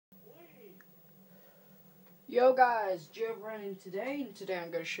Yo guys, Joe running today, and today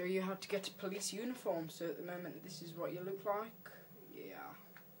I'm going to show you how to get a police uniform. So at the moment this is what you look like, yeah.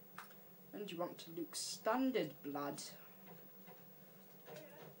 And you want to look standard, blood.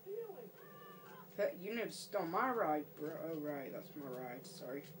 You know to stop my ride, bro. Oh right, that's my ride,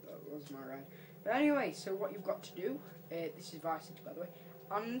 sorry, that was my ride. But anyway, so what you've got to do, this is Vice City by the way,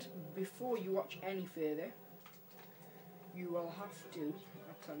 and before you watch any further, you will have to,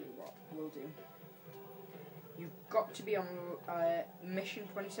 I'll tell you what we'll do. You've got to be on mission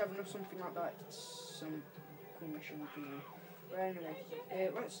 27 or something like that. Some cool mission, you know. But anyway,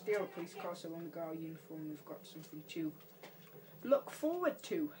 let's steal a police car so when we got our uniform we've got something to look forward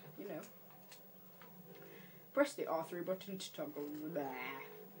to, you know. Press the R3 button to toggle.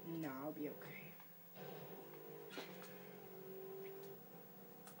 No, I'll be okay.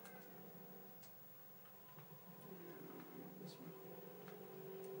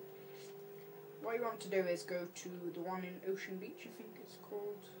 What you want to do is go to the one in Ocean Beach, I think it's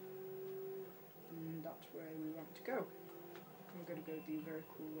called, and that's where we want to go. I'm going to go the very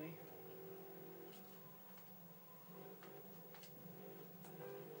cool way.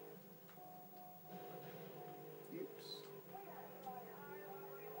 Oops.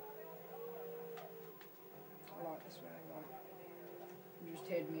 I like this way, I like. You just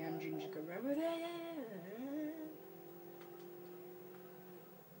heard my engine just go over there.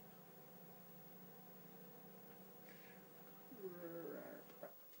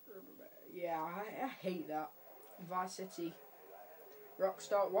 Yeah, I hate that. Vice City.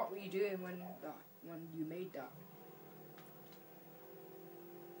 Rockstar, what were you doing when you made that?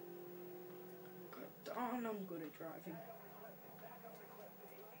 God darn, I'm good at driving.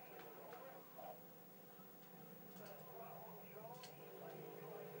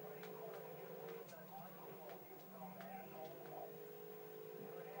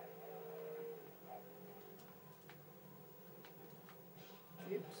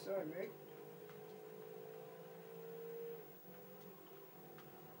 Oops, sorry mate.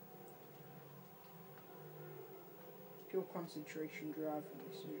 Pure concentration driving,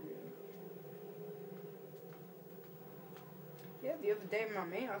 this is really. Yeah, the other day my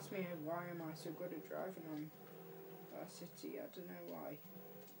mate asked me why am I so good at driving on Vice City. I don't know why.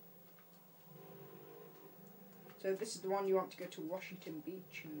 So this is the one you want to go to Washington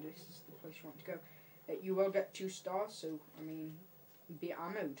Beach, and this is the place you want to go. You will get 2 stars, so I mean, be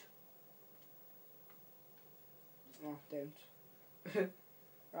ammoed. Oh, don't.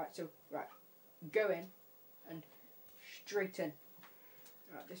 Right, so go in and straight in.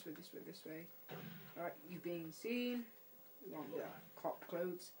 Right, this way, this way, this way. Alright, you've been seen. You want the cop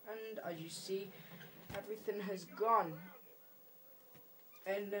clothes, and as you see, everything has gone.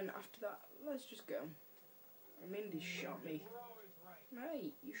 And then after that, let's just go. Mindy shot me.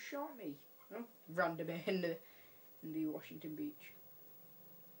 Mate, you shot me. Oh, random in the Washington Beach.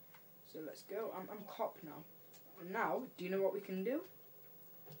 So let's go. I'm cop now. And now, do you know what we can do?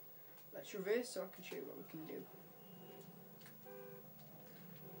 Let's reverse so I can show you what we can do.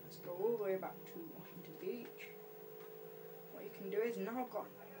 Let's go all the way back to Washington Beach. What you can do is now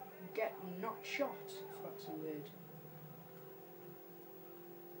get not shot, if that's a word.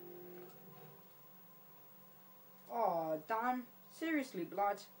 Oh, damn. Seriously,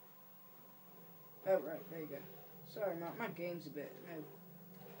 blood. Oh, right, there you go. Sorry, my game's a bit... No.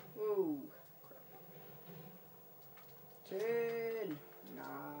 Whoa. Crap. Turn.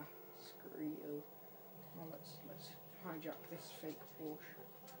 Nah. Screw you. Well, let's hijack this fake Porsche.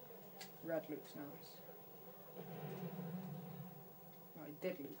 Red looks nice. Well, it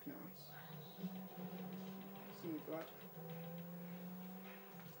did look nice. See you, blood.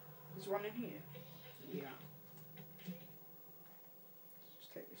 There's one in here? Yeah.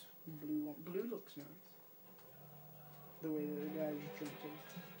 Take this blue one. Blue looks nice. The way that the guy just jumped in.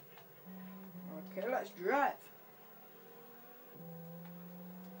 Okay, let's drive.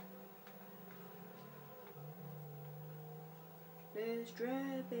 Let's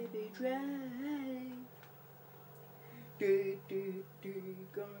drive, baby, drive. Going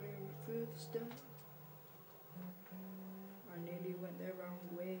through the stuff. I nearly went the wrong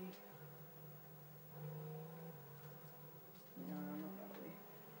way. No, not that way.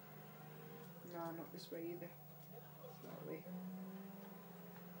 No, not this way either. It's that way.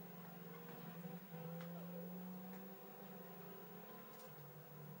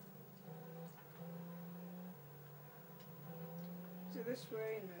 Is it this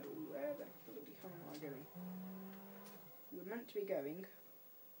way? No. Where the bloody hell am I going? We're meant to be going.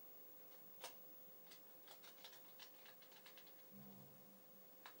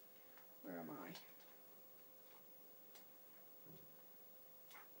 Where am I?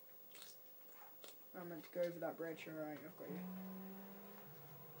 I'm meant to go over that bridge. Alright, I've got you.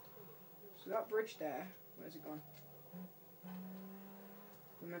 So that bridge there, where's it gone?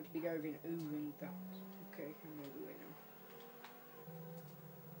 We're meant to be going over that. Okay, I'm over the way now.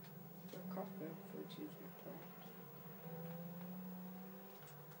 So copper, which is not taught.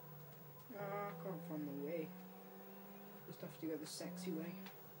 Ah, I can't find the way. Just have to go the sexy way.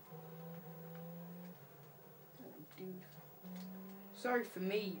 Oh, dude. Sorry for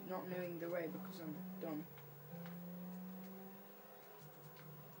me not knowing the way because I'm dumb.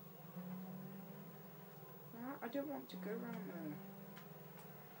 I don't want to go around there.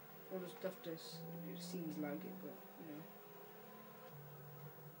 All the stuff just it seems like it, but you know.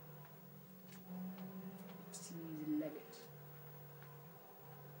 It seems like it.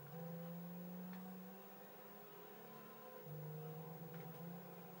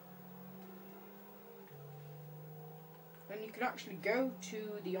 Then you can actually go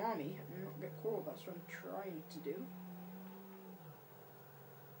to the army and not get caught. That's what I'm trying to do.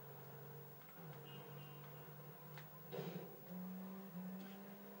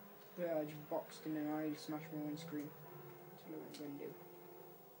 Yeah, I just boxed him and I smashed my windscreen. That's what I'm going to do.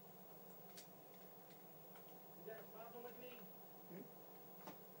 Is that a problem with me?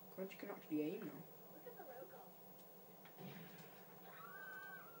 God, you can actually aim now. Look at the logo.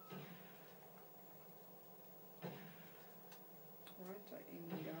 Alright, I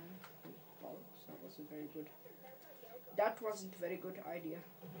aiming down. Oh, bollocks, that wasn't very good. That wasn't a very good idea.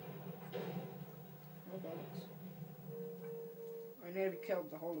 Oh, bollocks. I nearly killed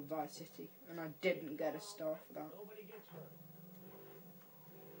the whole of Vice City, and I didn't get a star for that. Nobody gets hurt.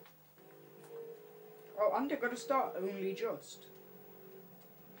 Oh, and I got a star, only just.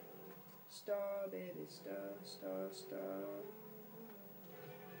 Star, baby, star, star, star.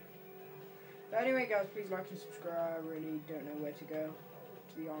 But anyway, guys, please like and subscribe. I really don't know where to go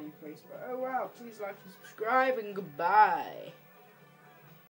to the army place, but oh well, please like and subscribe, and goodbye.